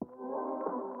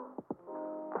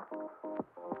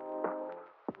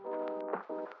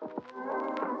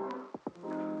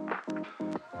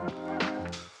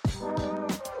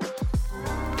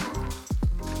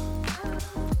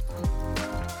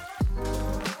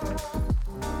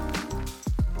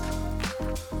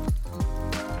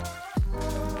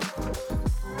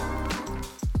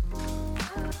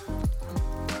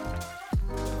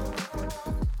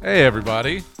Hey,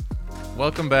 everybody.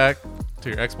 Welcome back to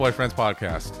your Ex-Boyfriends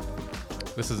podcast.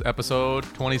 This is episode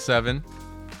 27,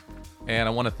 and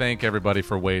I want to thank everybody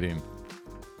for waiting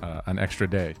an extra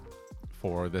day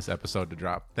for this episode to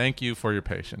drop. Thank you for your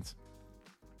patience.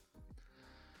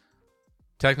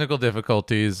 Technical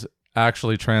difficulties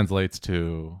actually translates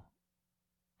to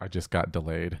I just got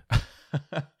delayed,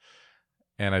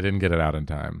 and I didn't get it out in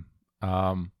time.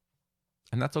 And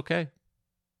that's okay.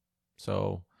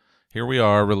 So here we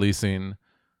are releasing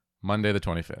Monday the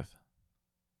 25th.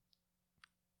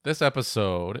 This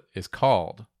episode is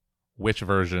called Which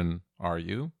Version Are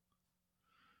You?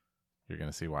 You're going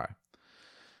to see why.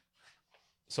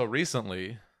 So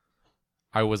recently,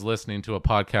 I was listening to a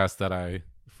podcast that I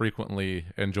frequently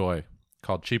enjoy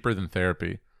called Cheaper Than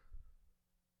Therapy.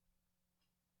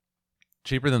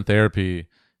 Cheaper Than Therapy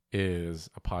is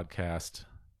a podcast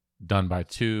done by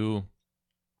two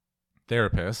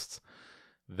therapists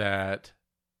that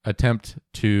attempt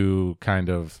to kind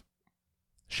of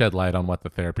shed light on what the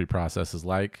therapy process is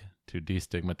like, to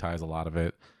destigmatize a lot of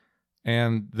it.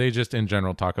 And they just in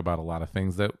general talk about a lot of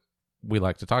things that we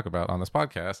like to talk about on this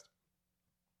podcast.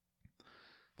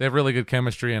 They have really good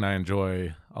chemistry, and I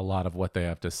enjoy a lot of what they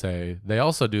have to say. They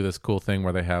also do this cool thing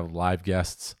where they have live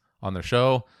guests on their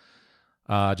show,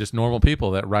 just normal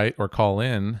people that write or call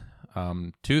in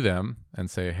to them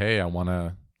and say, hey, I want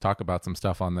to talk about some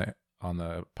stuff on the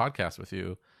podcast with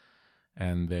you.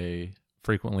 And they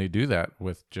frequently do that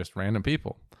with just random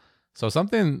people. So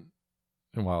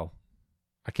well,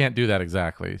 I can't do that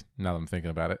exactly now that I'm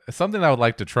thinking about it. It's something I would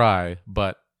like to try,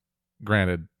 but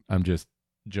granted, I'm just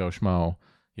Joe Schmo,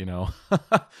 you know.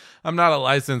 I'm not a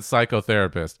licensed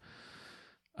psychotherapist.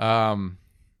 But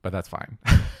that's fine.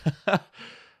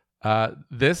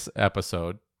 This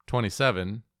episode,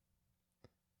 27,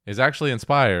 is actually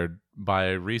inspired by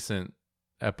a recent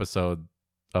episode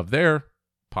of their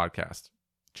podcast,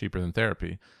 Cheaper Than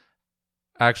Therapy.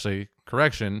 Actually,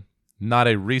 correction, not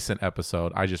a recent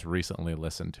episode. I just recently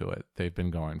listened to it. They've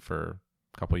been going for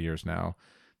a couple years now.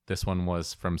 This one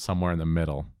was from somewhere in the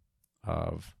middle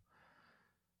of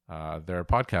their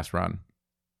podcast run.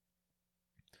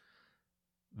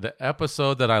 The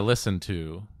episode that I listened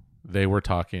to, they were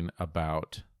talking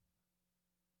about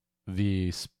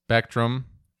the spectrum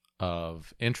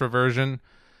of introversion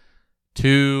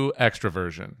to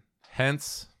extroversion.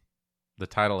 Hence the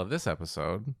title of this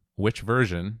episode, Which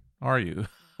Version Are You?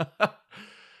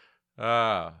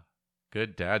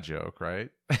 Good dad joke, right?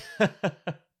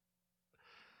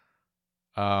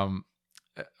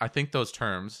 I think those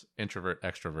terms, introvert,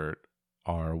 extrovert,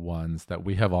 are ones that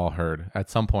we have all heard at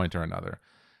some point or another.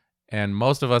 And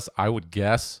most of us, I would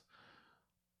guess,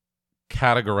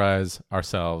 categorize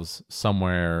ourselves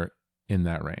somewhere in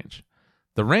that range.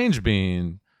 The range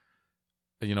being,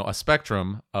 a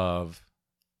spectrum of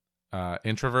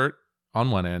introvert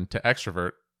on one end to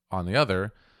extrovert on the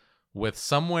other, with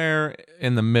somewhere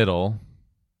in the middle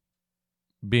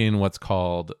being what's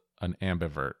called an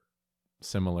ambivert,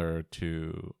 similar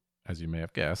to, as you may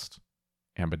have guessed,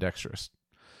 ambidextrous.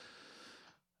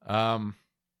 Carl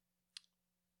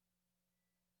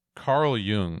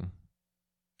Jung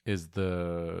is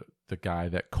the guy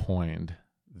that coined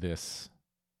these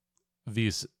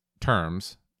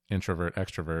terms, introvert,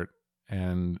 extrovert,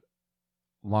 and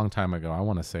long time ago, I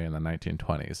want to say in the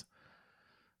 1920s,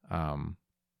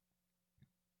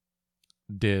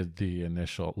 laid the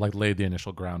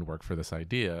initial groundwork for this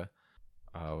idea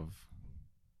of,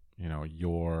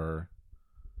 your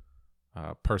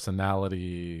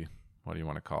personality. What do you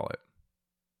want to call it?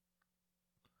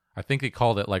 I think he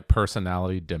called it like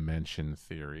personality dimension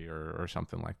theory or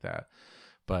something like that.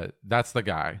 But that's the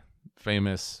guy,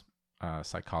 famous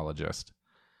psychologist.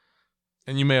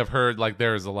 And you may have heard,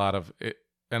 there's a lot of it,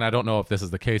 and I don't know if this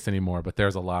is the case anymore, but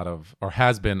there's a lot of, or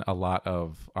has been a lot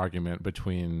of argument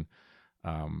between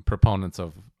proponents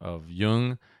of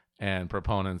Jung and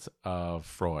proponents of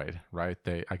Freud, right?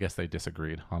 I guess they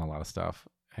disagreed on a lot of stuff.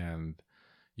 And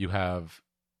you have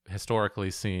historically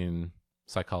seen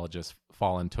psychologists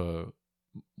fall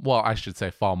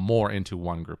more into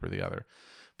one group or the other.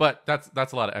 But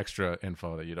that's a lot of extra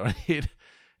info that you don't need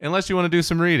unless you want to do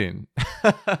some reading.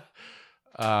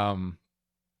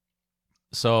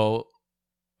 So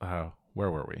where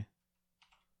were we?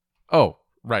 Oh,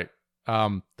 right.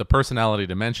 The personality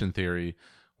dimension theory,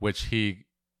 which he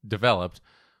developed,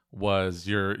 was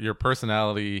your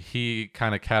personality. He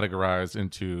kind of categorized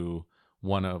into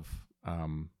one of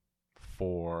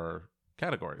 4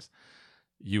 categories.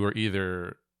 You were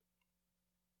either,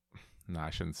 no, I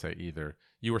shouldn't say either.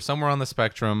 You were somewhere on the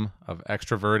spectrum of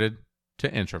extroverted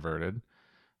to introverted.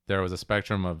 There was a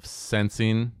spectrum of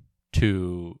sensing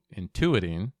to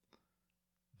intuiting.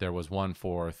 There was one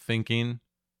for thinking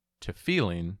to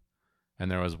feeling, and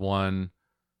there was one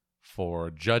for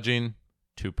judging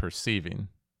to perceiving.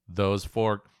 Those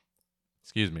four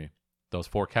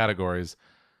categories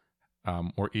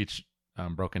were each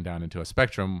broken down into a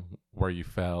spectrum where you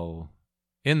fell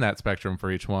in that spectrum for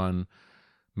each one,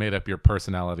 made up your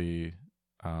personality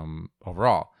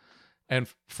overall. And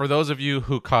for those of you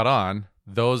who caught on,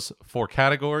 those four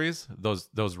categories,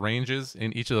 those ranges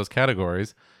in each of those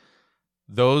categories,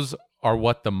 those are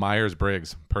what the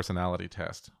Myers-Briggs personality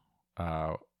test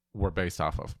were based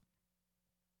off of.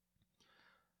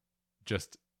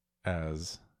 Just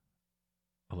as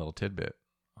a little tidbit,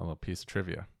 a little piece of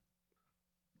trivia.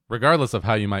 Regardless of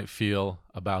how you might feel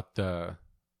about the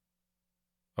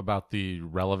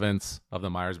relevance of the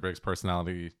Myers-Briggs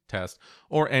personality test,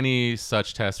 or any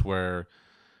such test where,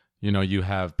 you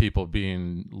have people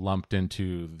being lumped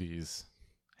into these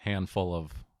handful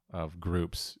of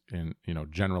groups in,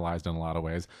 generalized in a lot of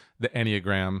ways. The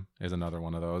Enneagram is another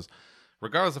one of those.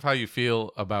 Regardless of how you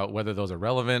feel about whether those are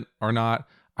relevant or not,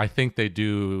 I think they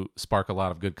do spark a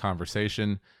lot of good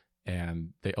conversation,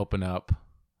 and they open up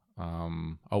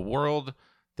a world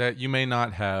that you may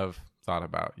not have thought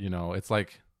about. It's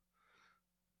like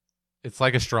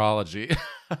astrology.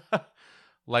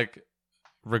 Like,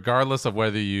 regardless of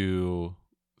whether you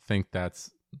think that's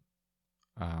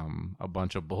a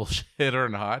bunch of bullshit or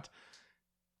not,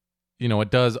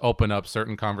 it does open up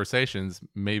certain conversations,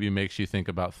 maybe makes you think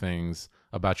about things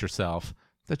about yourself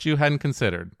that you hadn't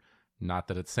considered. Not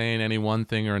that it's saying any one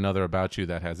thing or another about you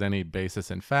that has any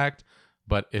basis in fact,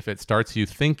 but if it starts you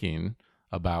thinking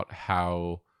about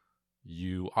how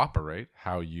you operate,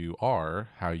 how you are,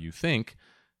 how you think,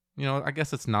 I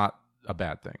guess it's not a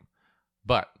bad thing.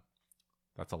 But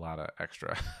that's a lot of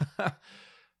extra.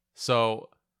 So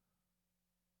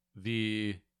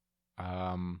the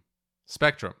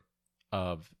spectrum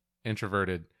of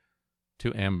introverted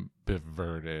to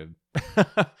ambiverted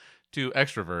to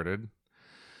extroverted,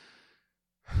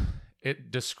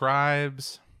 it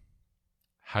describes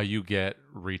how you get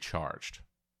recharged,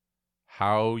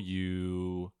 how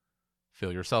you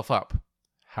fill yourself up,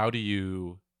 how do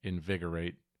you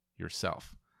invigorate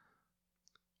yourself.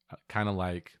 Kind of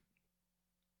like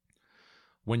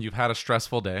when you've had a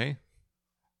stressful day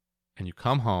and you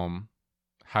come home,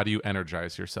 how do you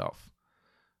energize yourself?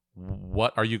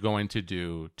 What are you going to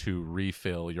do to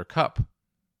refill your cup,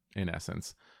 in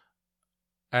essence?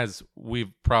 As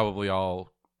we've probably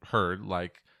all heard,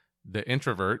 like, the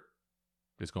introvert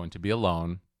is going to be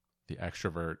alone. The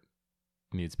extrovert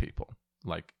needs people.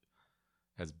 Like,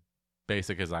 as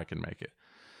basic as I can make it.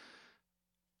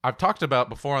 I've talked about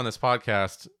before on this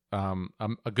podcast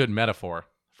a good metaphor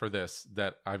for this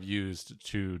that I've used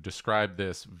to describe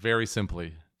this very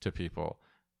simply to people.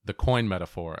 The coin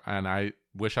metaphor. And I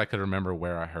wish I could remember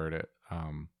where I heard it,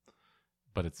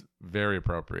 but it's very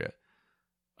appropriate.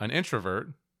 An introvert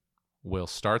will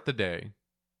start the day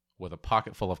with a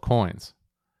pocket full of coins.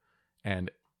 And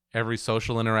every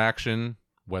social interaction,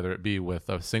 whether it be with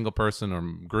a single person or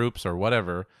groups or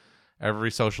whatever,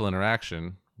 every social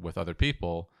interaction with other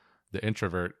people, the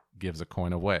introvert gives a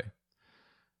coin away.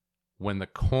 When the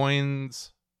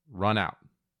coins run out,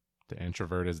 the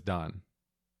introvert is done.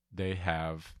 They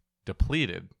have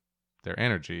depleted their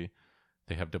energy.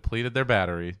 They have depleted their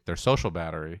battery, their social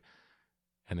battery,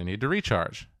 and they need to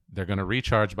recharge. They're going to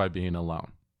recharge by being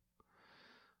alone.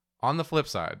 On the flip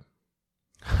side,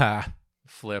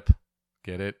 flip,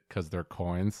 get it? Because they're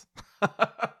coins.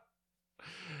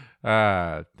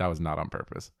 That was not on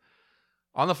purpose.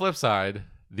 On the flip side,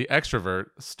 the extrovert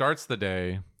starts the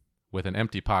day with an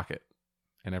empty pocket.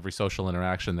 And every social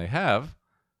interaction they have,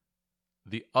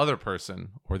 the other person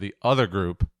or the other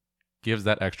group gives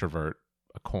that extrovert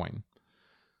a coin.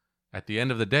 At the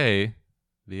end of the day,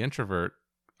 the extrovert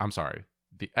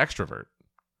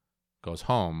goes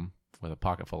home with a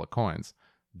pocket full of coins.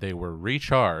 They were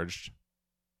recharged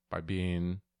by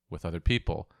being with other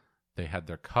people. They had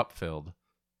their cup filled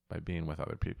by being with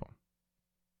other people.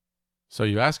 So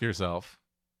you ask yourself,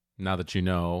 now that you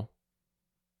know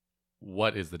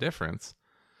what is the difference,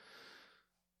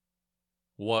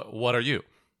 what are you,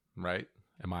 right?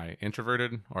 Am I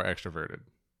introverted or extroverted?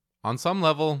 On some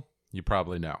level, you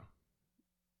probably know.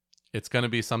 It's going to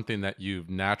be something that you've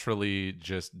naturally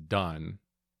just done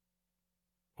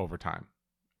over time.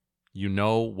 You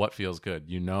know what feels good.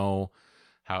 You know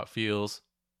how it feels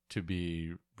to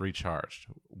be recharged,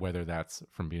 whether that's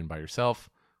from being by yourself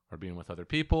or being with other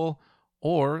people,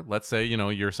 or let's say,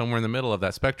 you're somewhere in the middle of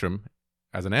that spectrum.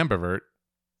 As an ambivert,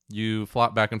 you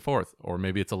flop back and forth, or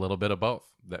maybe it's a little bit of both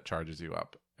that charges you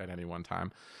up at any one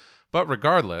time. But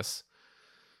regardless,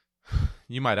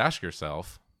 you might ask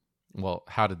yourself, well,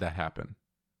 how did that happen?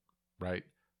 Right?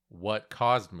 What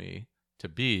caused me to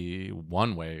be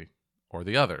one way or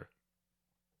the other?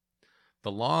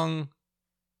 Or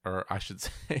I should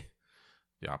say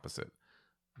the opposite.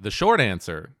 The short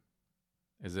answer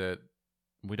is that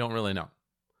we don't really know.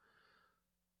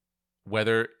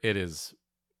 Whether it is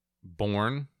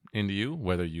born into you,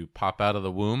 whether you pop out of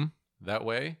the womb that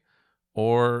way,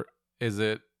 or is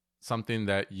it something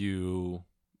that you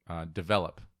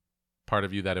develop, part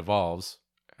of you that evolves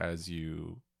as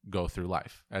you go through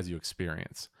life, as you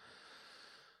experience.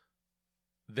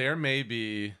 There may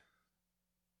be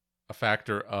a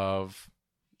factor of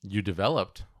you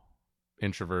developed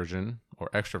introversion or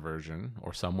extroversion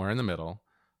or somewhere in the middle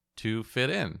to fit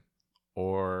in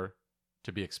or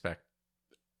to be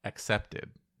accepted,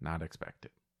 not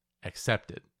expected,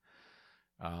 accepted.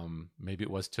 Maybe it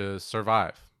was to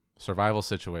survival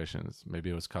situations.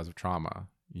 Maybe it was because of trauma.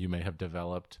 You may have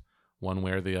developed one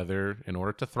way or the other in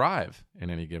order to thrive in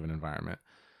any given environment,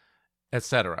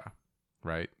 etc.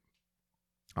 Right?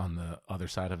 On the other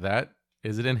side of that,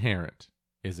 is it inherent?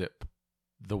 Is it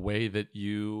the way that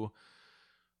you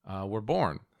were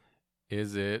born?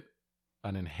 Is it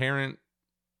an inherent,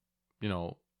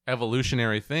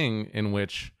 evolutionary thing in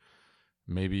which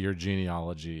maybe your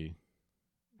genealogy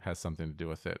has something to do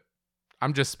with it?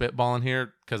 I'm just spitballing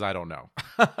here because I don't know.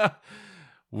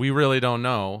 We really don't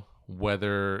know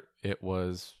whether it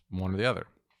was one or the other.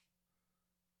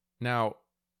 Now,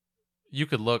 you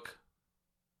could look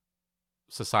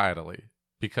societally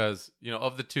because,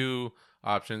 of the two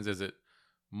options, is it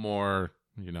more,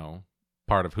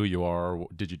 part of who you are, or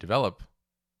did you develop,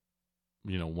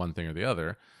 one thing or the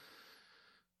other?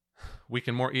 We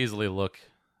can more easily look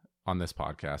on this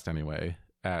podcast anyway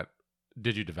at,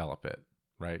 did you develop it,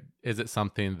 right? Is it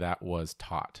something that was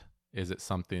taught? Is it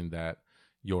something that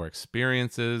your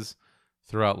experiences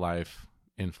throughout life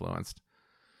influenced?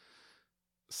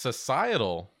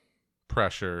 Societal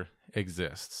pressure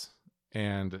exists,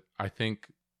 and I think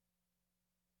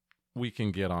we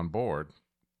can get on board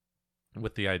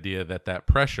with the idea that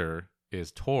pressure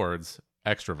is towards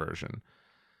extroversion,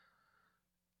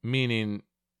 meaning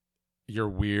you're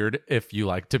weird if you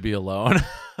like to be alone.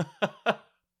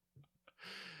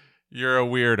 You're a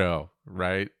weirdo,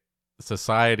 right?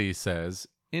 Society says,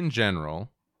 in general,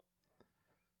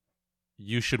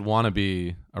 you should want to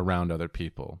be around other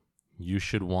people. You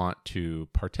should want to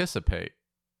participate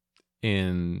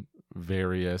in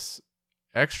various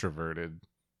extroverted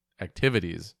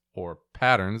activities or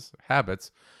patterns,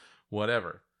 habits,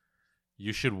 whatever.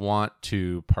 You should want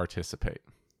to participate.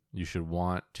 You should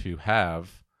want to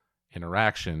have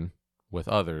interaction with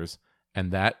others,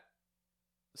 and that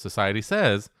society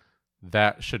says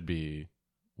that should be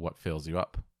what fills you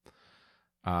up.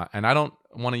 And I don't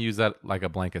want to use that like a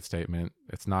blanket statement.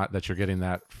 It's not that you're getting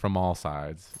that from all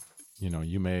sides.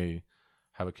 You may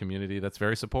have a community that's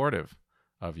very supportive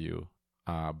of you.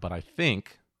 But I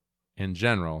think, in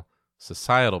general,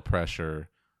 societal pressure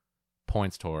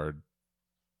points toward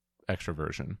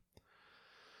extroversion.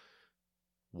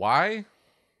 Why?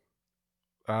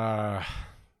 I've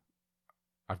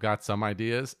got some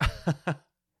ideas.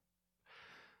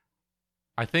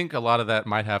 I think a lot of that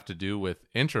might have to do with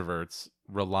introverts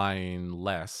relying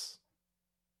less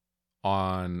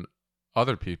on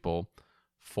other people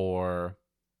for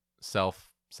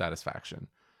self-satisfaction.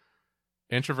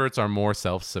 Introverts are more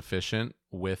self-sufficient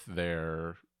with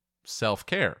their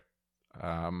self-care.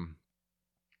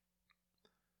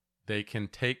 They can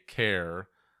take care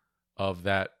of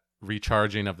that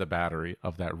recharging of the battery,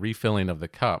 of that refilling of the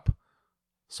cup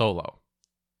solo,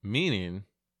 meaning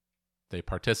they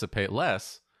participate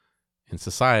less in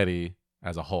society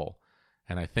as a whole.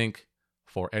 And I think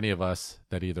for any of us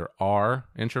that either are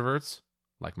introverts,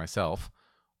 like myself,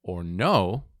 or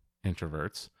know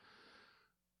introverts,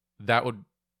 that would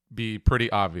be pretty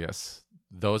obvious.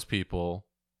 Those people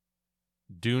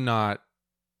do not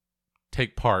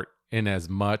take part in as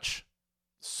much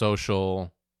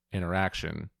social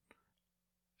interaction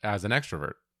as an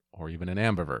extrovert or even an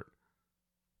ambivert.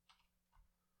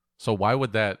 So why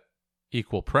would that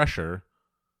equal pressure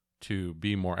to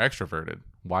be more extroverted?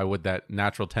 Why would that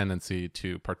natural tendency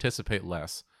to participate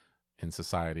less in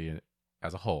society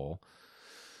as a whole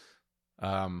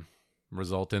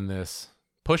result in this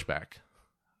pushback?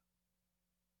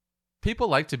 People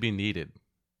like to be needed.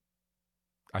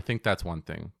 I think that's one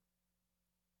thing.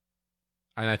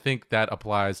 And I think that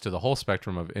applies to the whole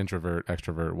spectrum of introvert,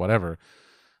 extrovert, whatever.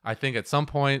 I think at some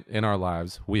point in our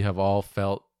lives, we have all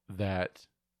felt that,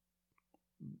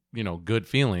 good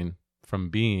feeling from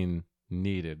being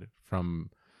needed,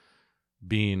 from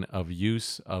being of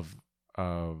use, of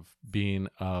being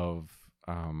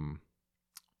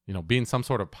being some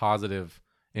sort of positive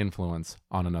influence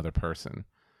on another person.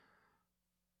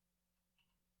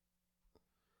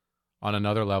 On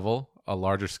another level, a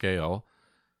larger scale,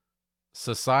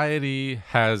 society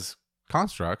has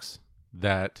constructs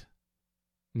that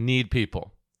need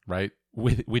people, right?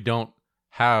 We don't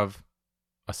have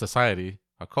a society,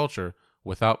 a culture,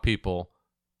 without people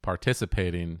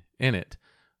participating in it,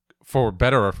 for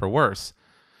better or for worse.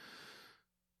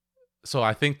 So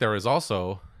I think there is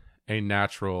also a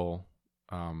natural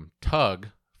tug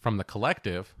from the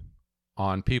collective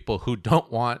on people who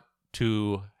don't want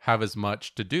to have as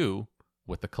much to do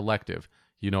with the collective.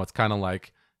 It's kind of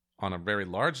like, on a very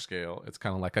large scale, it's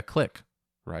kind of like a clique,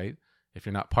 right? If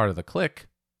you're not part of the clique,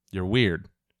 you're weird.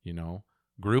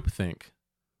 Groupthink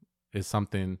is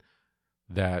something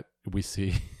that we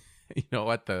see,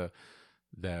 at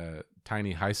the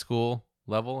tiny high school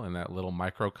level, and that little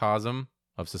microcosm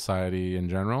of society in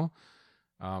general.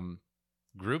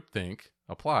 Groupthink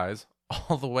applies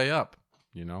all the way up,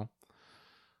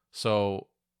 So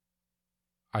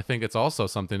I think it's also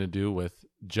something to do with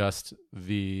just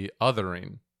the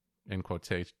othering, in quotes,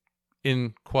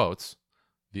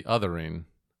 the othering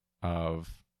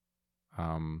of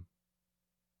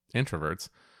introverts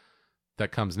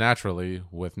that comes naturally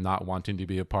with not wanting to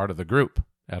be a part of the group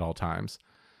at all times.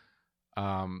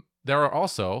 There are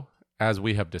also, as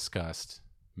we have discussed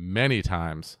many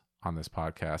times on this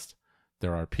podcast,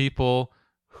 there are people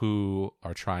who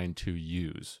are trying to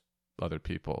use other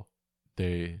people.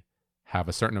 They have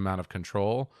a certain amount of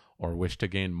control or wish to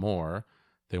gain more.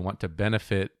 They want to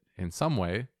benefit in some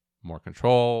way, more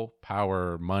control,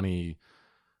 power, money,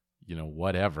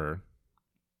 whatever.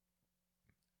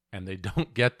 And they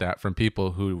don't get that from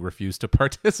people who refuse to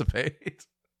participate.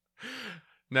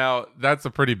 Now, that's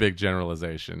a pretty big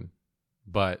generalization,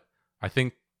 but I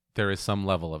think there is some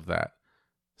level of that.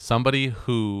 Somebody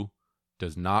who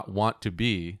does not want to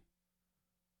be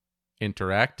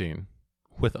interacting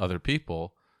with other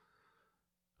people,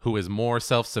 who is more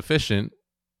self-sufficient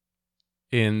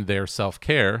in their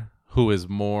self-care, who is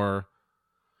more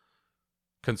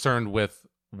concerned with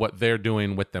what they're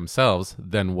doing with themselves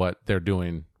than what they're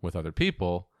doing with other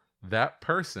people, that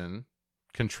person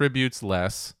contributes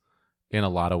less in a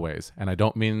lot of ways. And I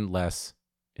don't mean less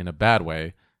in a bad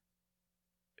way.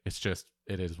 It's just,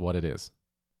 it is what it is.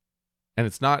 And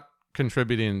it's not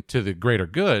contributing to the greater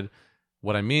good.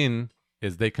 What I mean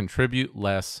is they contribute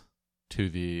less to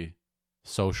the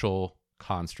social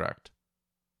construct.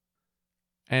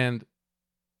 And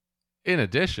in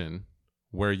addition,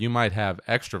 where you might have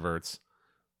extroverts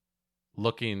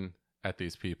looking at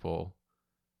these people,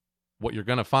 what you're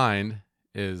going to find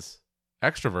is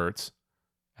extroverts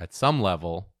at some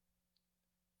level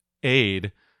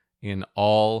aid in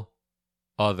all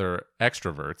other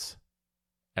extroverts.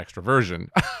 Extroversion.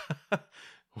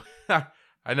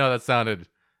 I know that sounded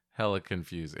hella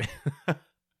confusing.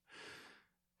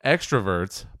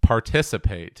 Extroverts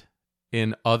participate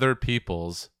in other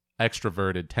people's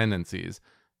extroverted tendencies.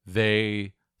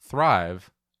 They thrive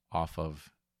off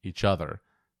of each other.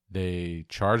 They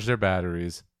charge their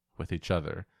batteries with each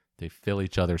other. They fill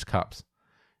each other's cups.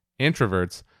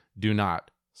 Introverts do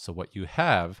not. So what you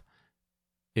have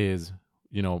is,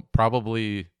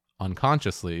 probably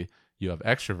unconsciously, you have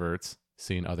extroverts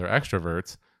seeing other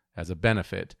extroverts as a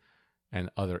benefit, and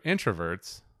other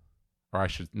introverts, or I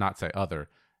should not say other,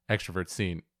 extroverts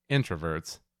seeing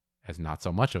introverts as not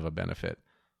so much of a benefit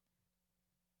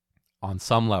on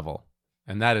some level.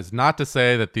 And that is not to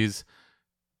say that these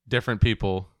different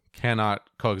people cannot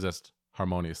coexist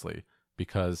harmoniously,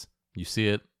 because you see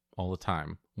it all the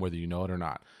time, whether you know it or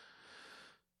not.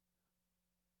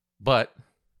 But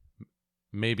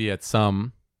maybe at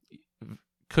some,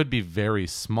 could be very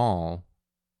small,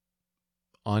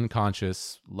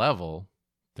 unconscious level,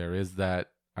 there is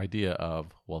that idea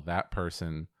of, well, that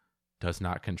person does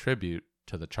not contribute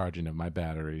to the charging of my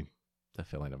battery, the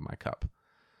filling of my cup.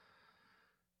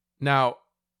 Now,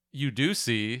 you do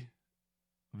see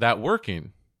that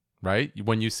working, right?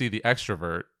 When you see the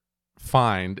extrovert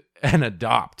find and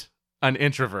adopt an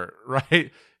introvert,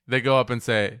 right? They go up and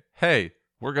say, hey,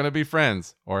 we're going to be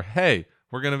friends, or hey,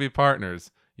 we're going to be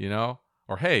partners,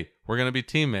 or hey, we're going to be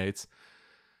teammates.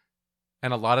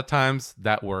 And a lot of times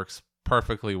that works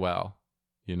perfectly well.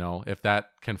 If that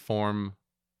can form,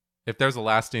 if there's a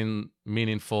lasting,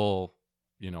 meaningful,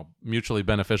 mutually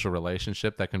beneficial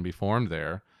relationship that can be formed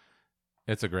there,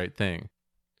 it's a great thing.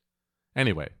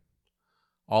 Anyway,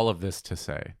 all of this to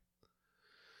say,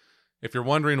 if you're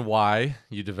wondering why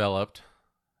you developed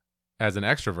as an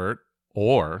extrovert,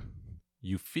 or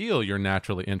you feel you're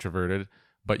naturally introverted,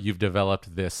 but you've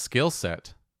developed this skill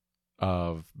set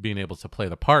of being able to play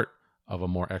the part of a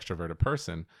more extroverted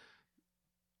person,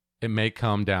 it may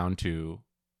come down to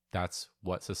that's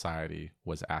what society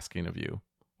was asking of you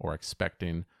or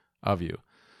expecting of you.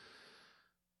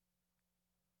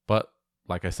 But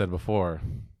like I said before,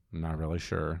 I'm not really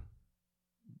sure.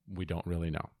 We don't really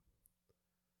know.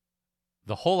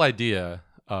 The whole idea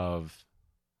of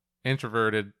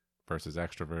introverted versus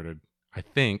extroverted, I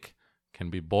think, can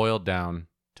be boiled down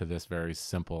to this very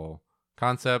simple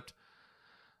concept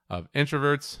of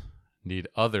introverts need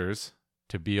others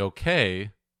to be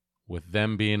okay with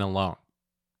them being alone.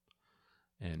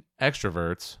 And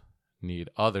extroverts need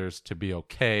others to be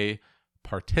okay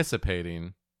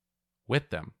participating with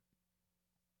them.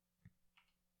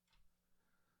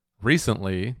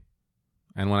 Recently,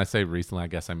 and when I say recently, I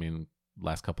guess I mean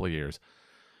last couple of years,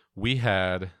 we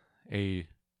had a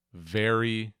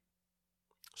very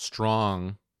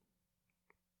strong,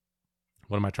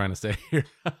 what am I trying to say here?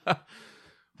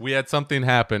 We had something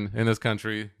happen in this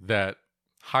country that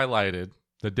highlighted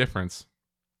the differences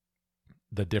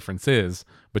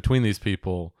between these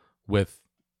people with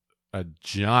a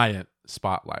giant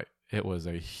spotlight. It was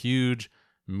a huge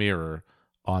mirror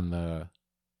on the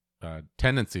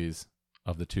tendencies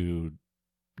of the two,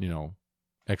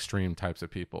 extreme types of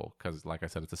people. Because, like I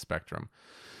said, it's a spectrum.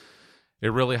 It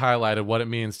really highlighted what it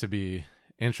means to be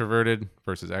introverted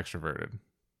versus extroverted.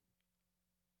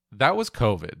 That was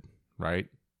COVID, right?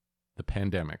 The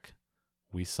pandemic.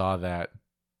 We saw that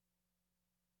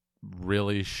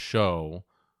really show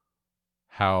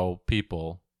how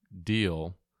people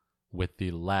deal with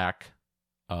the lack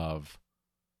of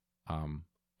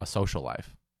a social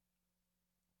life.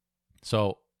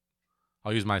 So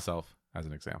I'll use myself as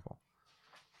an example.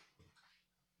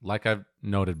 Like I've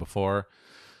noted before,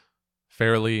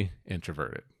 fairly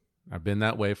introverted. I've been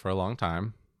that way for a long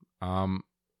time.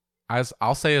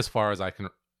 I'll say as far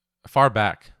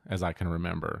back as I can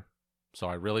remember. So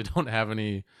I really don't have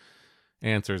any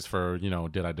answers for,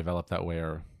 did I develop that way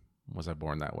or was I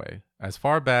born that way? As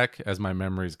far back as my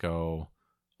memories go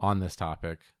on this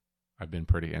topic, I've been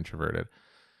pretty introverted.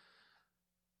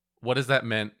 What has that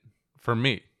meant for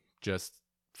me, just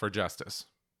for justice?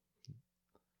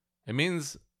 It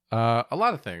means a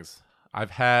lot of things.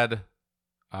 I've had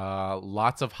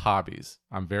lots of hobbies.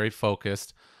 I'm very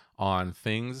focused on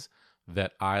things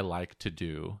that I like to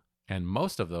do, and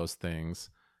most of those things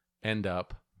end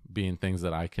up being things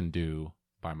that I can do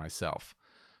by myself.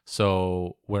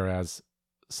 So whereas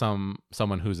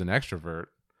someone who's an extrovert,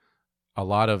 a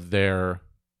lot of their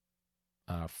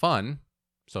fun,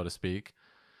 so to speak,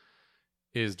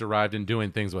 is derived in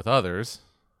doing things with others.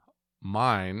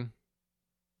 Mine,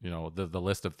 the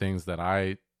list of things that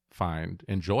I find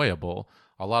enjoyable,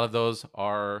 a lot of those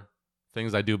are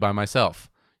things I do by myself,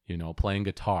 playing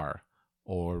guitar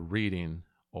or reading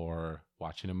or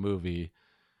watching a movie.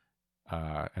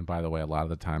 And by the way, a lot of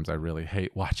the times I really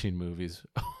hate watching movies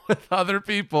with other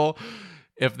people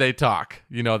if they talk.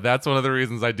 That's one of the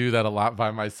reasons I do that a lot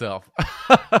by myself.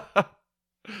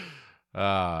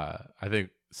 I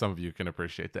think some of you can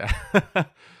appreciate that.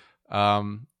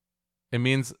 It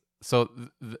means,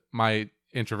 my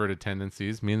introverted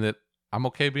tendencies mean that I'm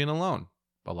okay being alone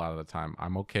a lot of the time.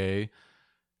 I'm okay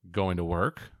going to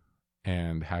work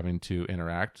and having to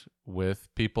interact with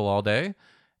people all day,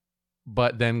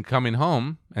 but then coming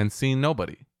home and seeing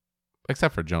nobody,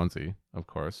 except for Jonesy, of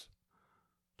course.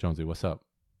 Jonesy, what's up?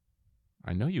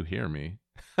 I know you hear me.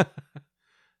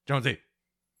 Jonesy.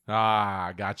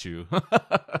 I got you.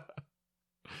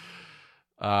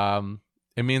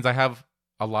 It means I have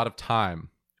a lot of time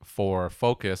for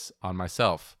focus on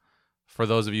myself. For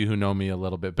those of you who know me a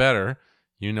little bit better,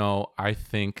 I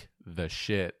think the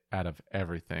shit out of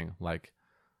everything. Like,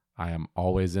 I am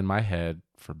always in my head,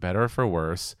 for better or for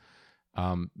worse.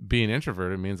 Being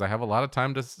introverted means I have a lot of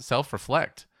time to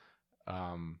self-reflect.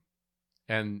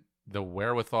 And the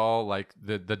wherewithal, like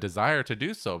the desire to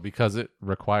do so, because it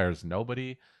requires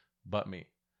nobody but me.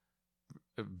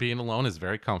 Being alone is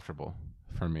very comfortable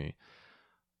for me.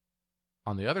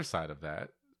 On the other side of that,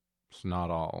 it's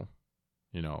not all,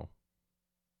 a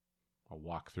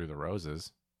walk through the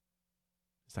roses.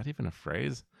 Is that even a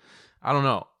phrase? I don't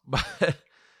know. But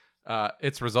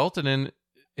it's resulted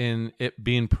in it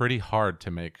being pretty hard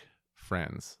to make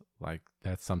friends. Like,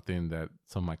 that's something that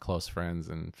some of my close friends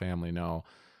and family know.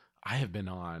 I have been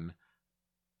on,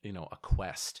 a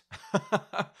quest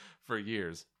for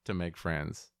years to make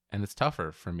friends. And it's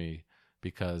tougher for me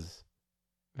because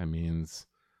it means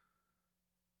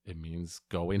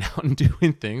going out and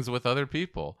doing things with other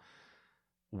people,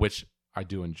 which I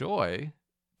do enjoy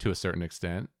to a certain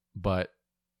extent, but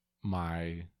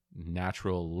my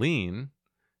natural lean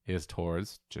is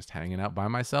towards just hanging out by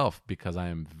myself, because I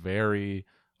am very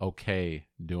okay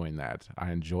doing that.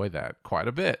 I enjoy that quite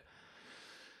a bit.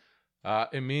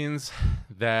 It means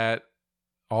that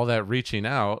all that reaching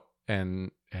out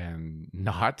and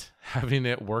not having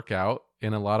it work out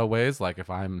in a lot of ways, like if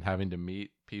I'm having to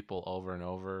meet people over and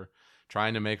over,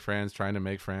 trying to make friends,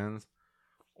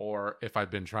 or if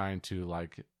I've been trying to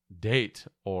like date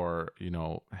or,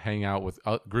 hang out with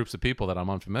groups of people that I'm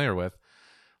unfamiliar with,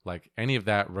 like any of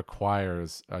that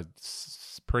requires a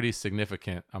pretty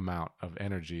significant amount of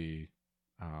energy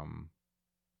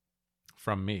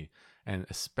from me, and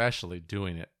especially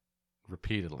doing it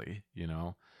repeatedly,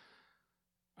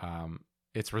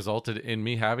 it's resulted in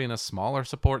me having a smaller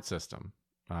support system,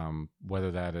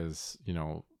 whether that is,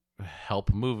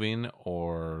 help moving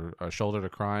or a shoulder to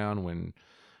cry on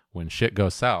when shit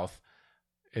goes south.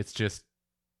 It's just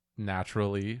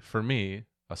naturally, for me,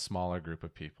 a smaller group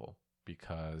of people,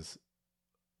 because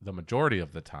the majority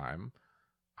of the time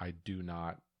I do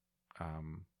not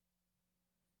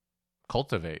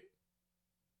cultivate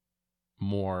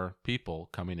more people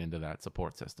coming into that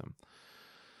support system.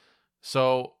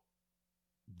 So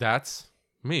that's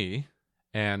me.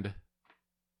 And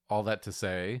all that to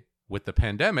say, with the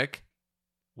pandemic,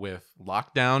 with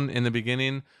lockdown in the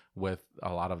beginning, with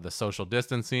a lot of the social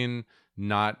distancing,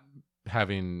 not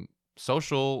having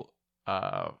social,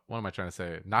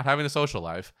 not having a social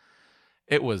life,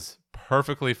 it was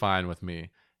perfectly fine with me.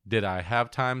 Did I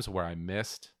have times where I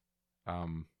missed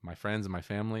my friends and my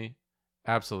family?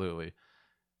 Absolutely.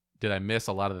 Did I miss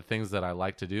a lot of the things that I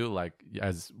like to do, like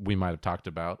as we might have talked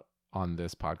about on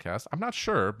this podcast? I'm not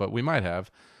sure, but we might have.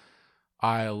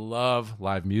 I love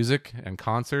live music and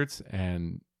concerts,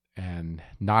 and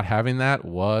not having that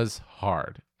was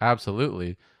hard.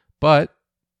 Absolutely. But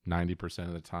 90%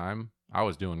 of the time, I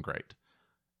was doing great.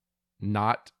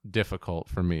 Not difficult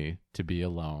for me to be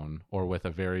alone or with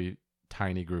a very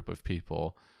tiny group of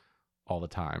people all the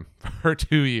time for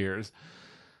 2 years.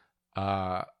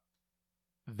 That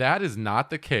is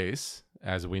not the case,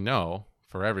 as we know,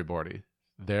 for everybody.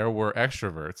 There were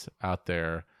extroverts out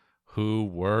there who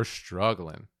were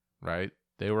struggling, right?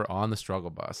 They were on the struggle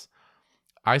bus.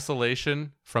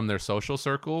 Isolation from their social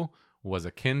circle was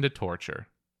akin to torture.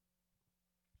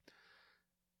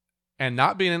 And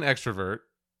not being an extrovert,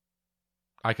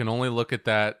 I can only look at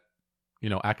that,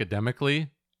 academically,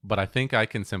 but I think I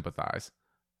can sympathize.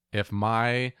 If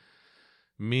my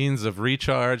means of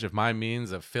recharge, if my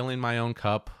means of filling my own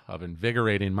cup, of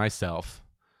invigorating myself,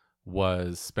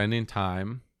 was spending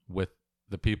time with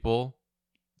the people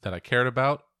that I cared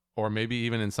about, or maybe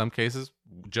even in some cases,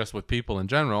 just with people in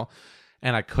general,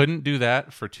 and I couldn't do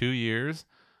that for 2 years,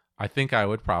 I think I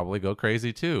would probably go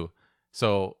crazy too.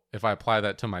 So if I apply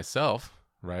that to myself,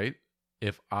 right?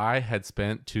 If I had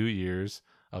spent 2 years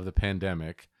of the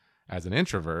pandemic as an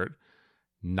introvert,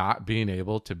 not being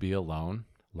able to be alone,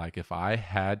 like if I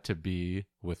had to be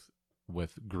with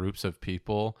groups of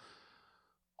people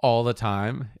all the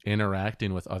time,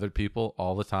 interacting with other people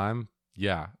all the time,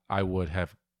 yeah, I would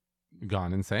have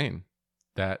gone insane.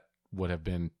 That would have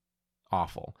been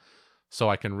awful. So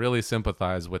I can really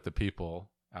sympathize with the people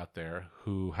out there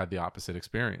who had the opposite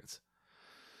experience.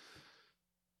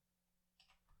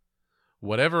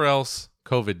 Whatever else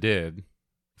COVID did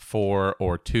for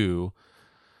or to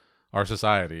our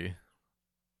society,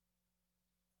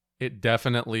 it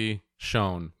definitely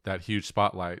shone that huge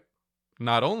spotlight,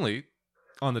 not only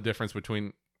on the difference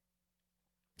between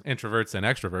introverts and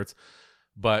extroverts,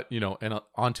 but, and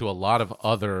onto a lot of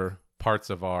other parts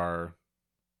of our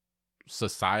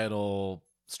societal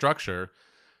structure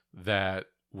that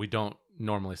we don't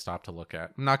normally stop to look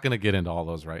at. I'm not going to get into all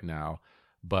those right now,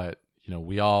 but,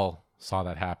 we all saw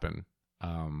that happen.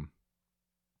 And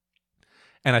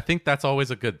I think that's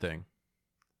always a good thing.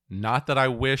 Not that I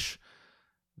wish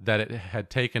that it had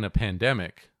taken a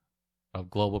pandemic of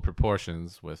global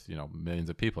proportions with, millions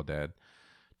of people dead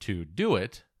to do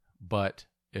it. But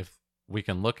if we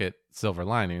can look at silver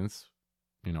linings,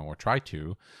 or try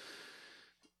to,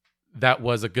 that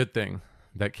was a good thing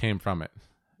that came from it.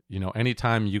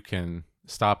 Anytime you can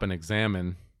stop and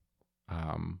examine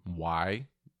why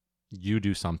you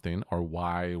do something or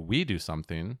why we do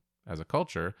something as a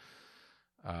culture,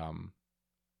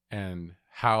 and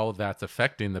how that's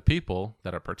affecting the people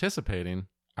that are participating,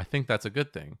 I think that's a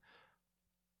good thing.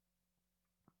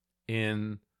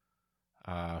 In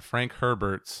Frank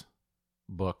Herbert's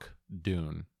book,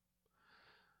 Dune,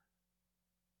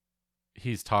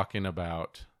 he's talking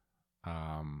about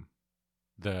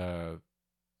the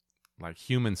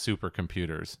human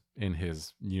supercomputers in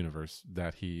his universe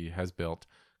that he has built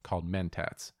called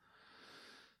mentats.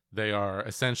 They are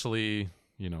essentially,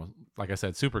 like I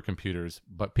said, supercomputers,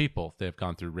 but people. They've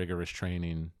gone through rigorous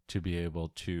training to be able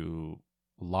to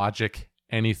logic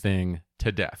anything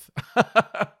to death.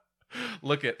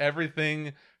 Look at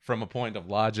everything from a point of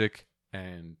logic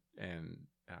and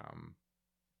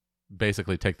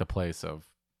basically take the place of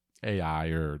AI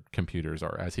or computers,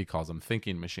 or as he calls them,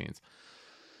 thinking machines.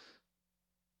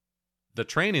 The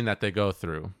training that they go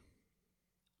through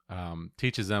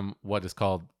teaches them what is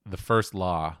called the first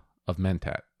law of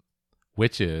Mentat,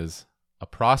 which is a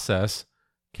process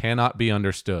cannot be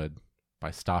understood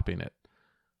by stopping it.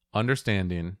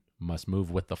 Understanding must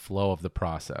move with the flow of the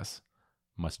process,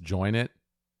 must join it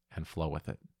and flow with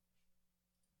it.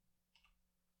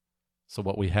 So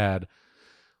what we had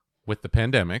with the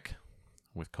pandemic,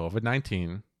 with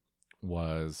COVID-19,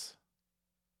 was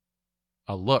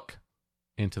a look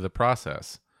into the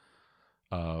process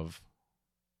of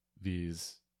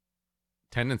these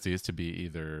tendencies to be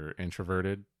either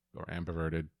introverted or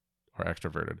ambiverted or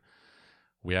extroverted.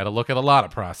 We had to look at a lot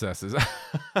of processes.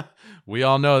 We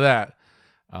all know that.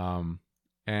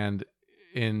 And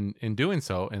in doing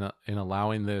so, in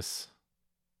allowing this,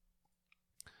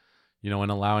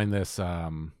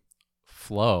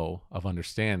 flow of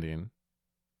understanding,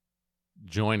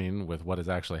 joining with what is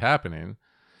actually happening,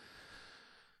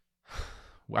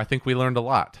 I think we learned a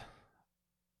lot.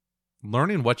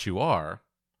 Learning what you are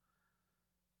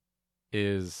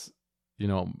is,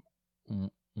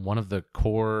 one of the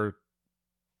core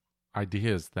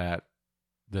ideas that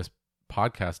this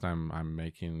podcast I'm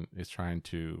making is trying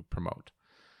to promote.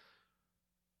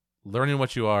 Learning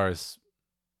what you are is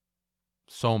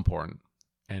so important,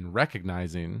 and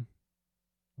recognizing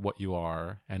what you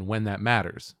are and when that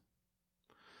matters.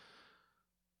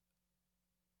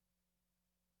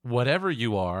 Whatever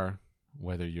you are,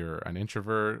 whether you're an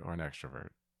introvert or an extrovert,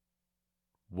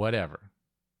 whatever,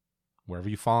 wherever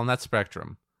you fall on that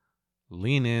spectrum,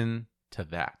 lean in to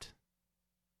that.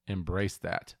 Embrace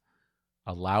that.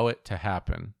 Allow it to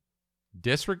happen.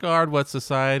 Disregard what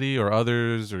society or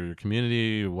others or your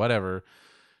community or whatever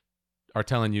are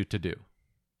telling you to do,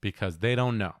 because they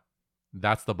don't know.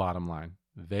 That's the bottom line.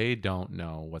 They don't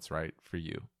know what's right for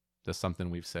you. That's something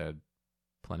we've said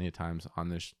plenty of times on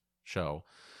this show.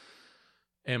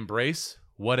 Embrace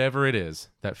whatever it is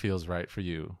that feels right for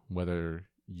you, whether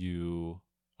you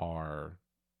are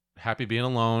happy being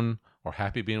alone or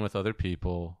happy being with other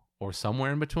people or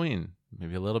somewhere in between,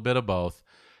 maybe a little bit of both.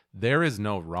 There is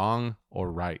no wrong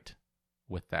or right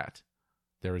with that.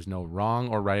 There is no wrong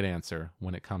or right answer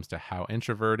when it comes to how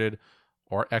introverted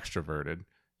or extroverted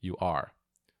you are.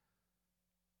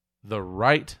 The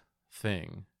right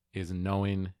thing is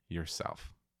knowing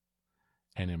yourself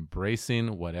and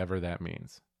embracing whatever that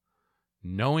means.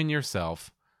 Knowing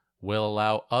yourself will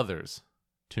allow others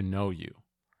to know you,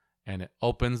 and it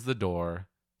opens the door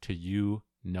to you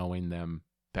knowing them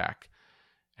back.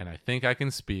 And I think I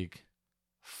can speak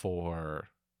for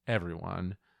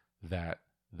everyone that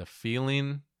the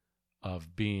feeling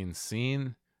of being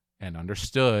seen and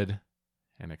understood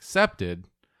and accepted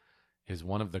is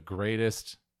one of the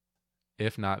greatest,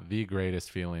 if not the greatest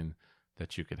feeling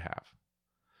that you could have.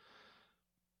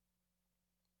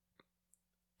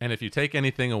 And if you take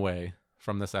anything away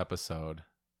from this episode,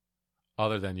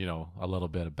 other than, a little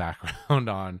bit of background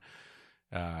on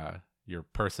your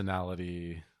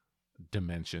personality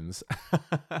dimensions,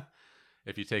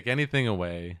 if you take anything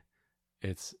away,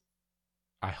 it's,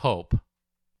 I hope,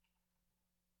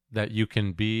 that you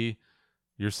can be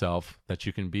yourself, that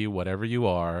you can be whatever you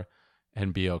are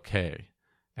and be okay,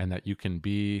 and that you can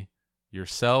be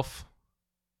yourself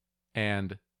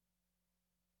and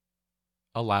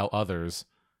allow others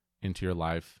into your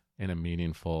life in a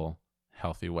meaningful,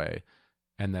 healthy way,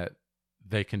 and that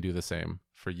they can do the same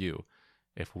for you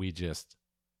if we just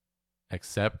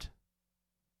accept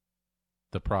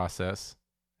the process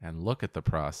and look at the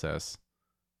process.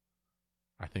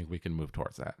 I think we can move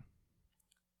towards that.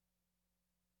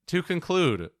 To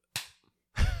conclude,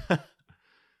 it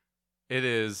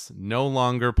is no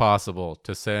longer possible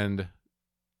to send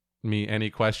me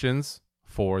any questions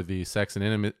for the sex and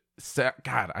intimacy.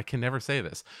 God, I can never say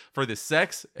this. For the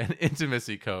sex and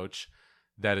intimacy coach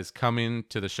that is coming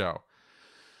to the show.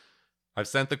 I've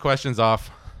sent the questions off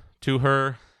to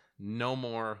her. No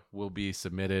more will be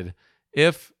submitted.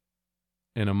 If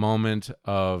in a moment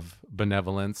of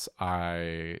benevolence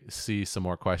I see some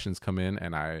more questions come in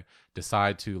and I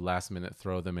decide to last minute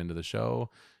throw them into the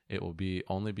show, it will be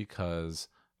only because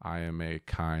I am a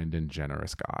kind and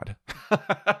generous God.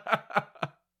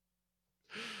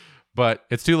 But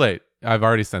it's too late. I've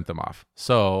already sent them off.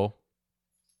 So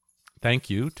thank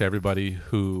you to everybody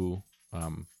who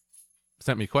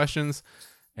sent me questions.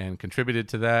 and contributed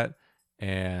to that.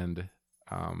 And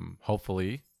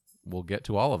hopefully we'll get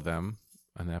to all of them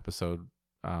in the episode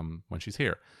when she's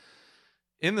here.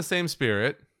 In the same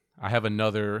spirit, I have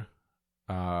another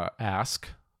ask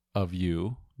of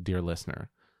you, dear listener.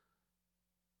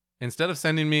 Instead of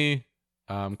sending me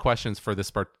questions for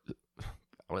this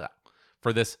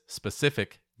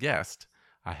specific guest,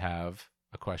 I have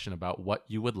a question about what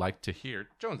you would like to hear.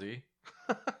 Jonesy,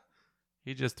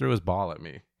 he just threw his ball at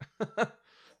me.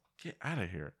 Get out of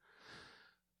here.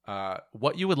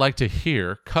 What you would like to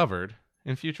hear covered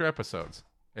in future episodes.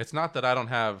 It's not that I don't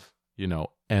have,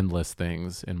 endless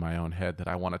things in my own head that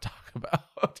I want to talk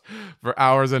about for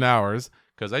hours and hours,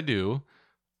 because I do.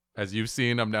 As you've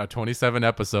seen, I'm now 27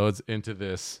 episodes into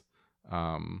this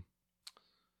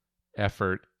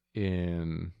effort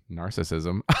in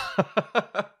narcissism.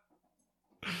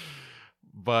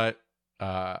 But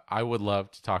I would love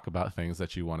to talk about things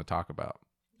that you want to talk about.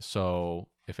 So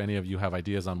if any of you have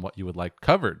ideas on what you would like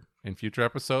covered in future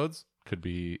episodes, could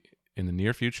be in the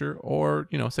near future or,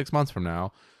 6 months from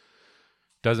now,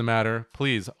 doesn't matter.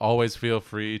 Please always feel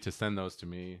free to send those to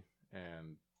me.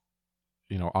 And,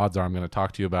 odds are I'm going to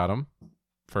talk to you about them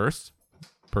first,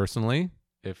 personally,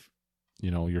 if,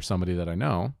 you're somebody that I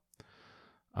know,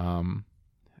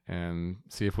 and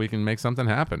see if we can make something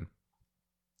happen.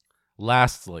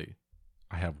 Lastly,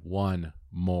 I have one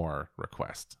more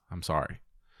request. I'm sorry.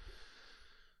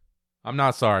 I'm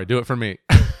not sorry. Do it for me.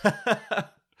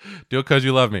 Do it because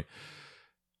you love me.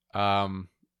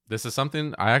 This is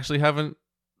something I actually haven't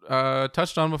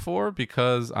touched on before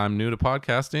because I'm new to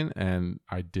podcasting and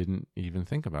I didn't even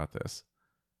think about this.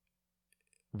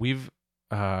 We've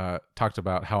talked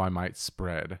about how I might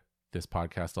spread this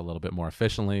podcast a little bit more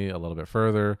efficiently, a little bit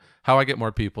further, how I get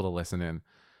more people to listen in.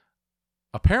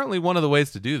 Apparently, one of the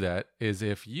ways to do that is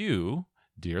if you,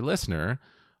 dear listener,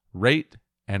 rate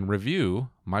and review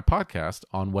my podcast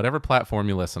on whatever platform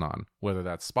you listen on, whether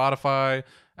that's Spotify,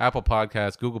 Apple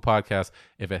Podcasts, Google Podcasts.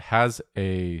 If it has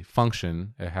a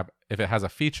function, if it has a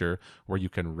feature where you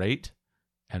can rate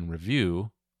and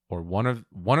review, or one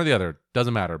or the other,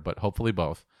 doesn't matter, but hopefully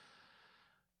both.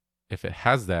 If it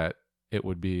has that, it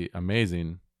would be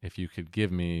amazing if you could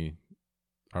give me,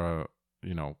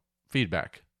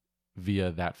 feedback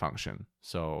via that function.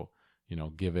 So,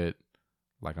 give it,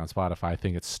 like on Spotify, I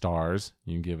think it's stars.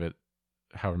 You can give it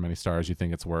however many stars you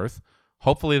think it's worth.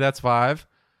 Hopefully that's 5.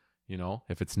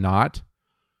 If it's not,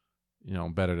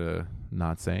 better to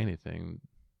not say anything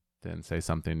than say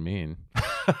something mean.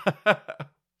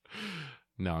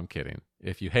 No, I'm kidding.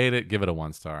 If you hate it, give it a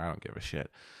 1 star. I don't give a shit.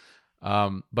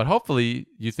 But hopefully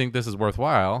you think this is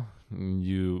worthwhile.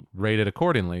 You rate it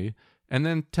accordingly, and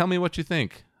then tell me what you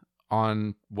think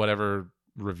on whatever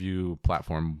review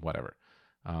platform, whatever.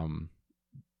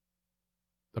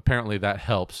 Apparently that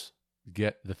helps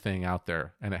get the thing out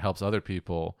there, and it helps other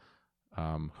people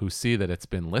who see that it's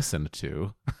been listened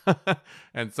to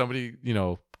and somebody,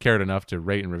 cared enough to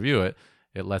rate and review it.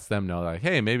 It lets them know, like,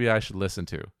 hey, maybe I should listen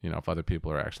to, if other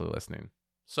people are actually listening.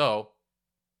 So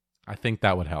I think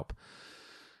that would help.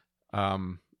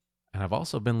 And I've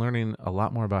also been learning a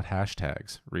lot more about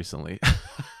hashtags recently.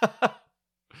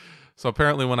 So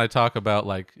apparently when I talk about,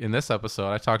 like in this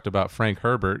episode, I talked about Frank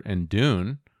Herbert and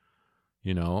Dune.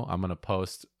 I'm going to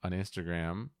post on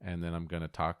Instagram, and then I'm going to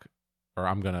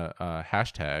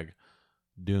hashtag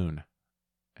Dune.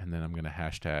 And then I'm going to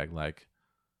hashtag like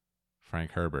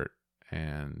Frank Herbert.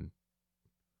 And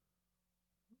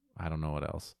I don't know what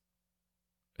else.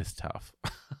 It's tough.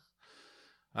 But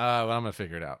I'm going to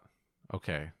figure it out.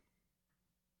 Okay.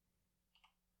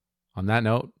 On that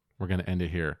note, we're going to end it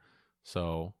here.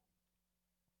 So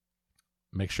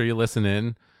make sure you listen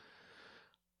in.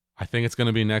 I think it's going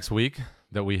to be next week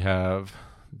that we have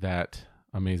that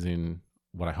amazing,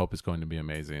 what I hope is going to be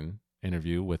amazing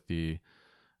interview with the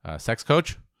sex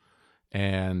coach.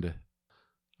 And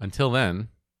until then,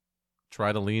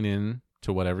 try to lean in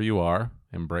to whatever you are,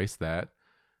 embrace that.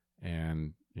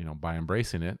 And, by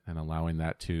embracing it and allowing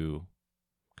that to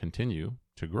continue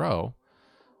to grow,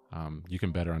 you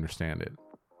can better understand it.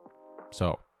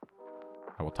 So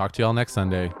I will talk to y'all next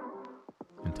Sunday.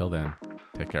 Until then,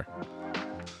 take care.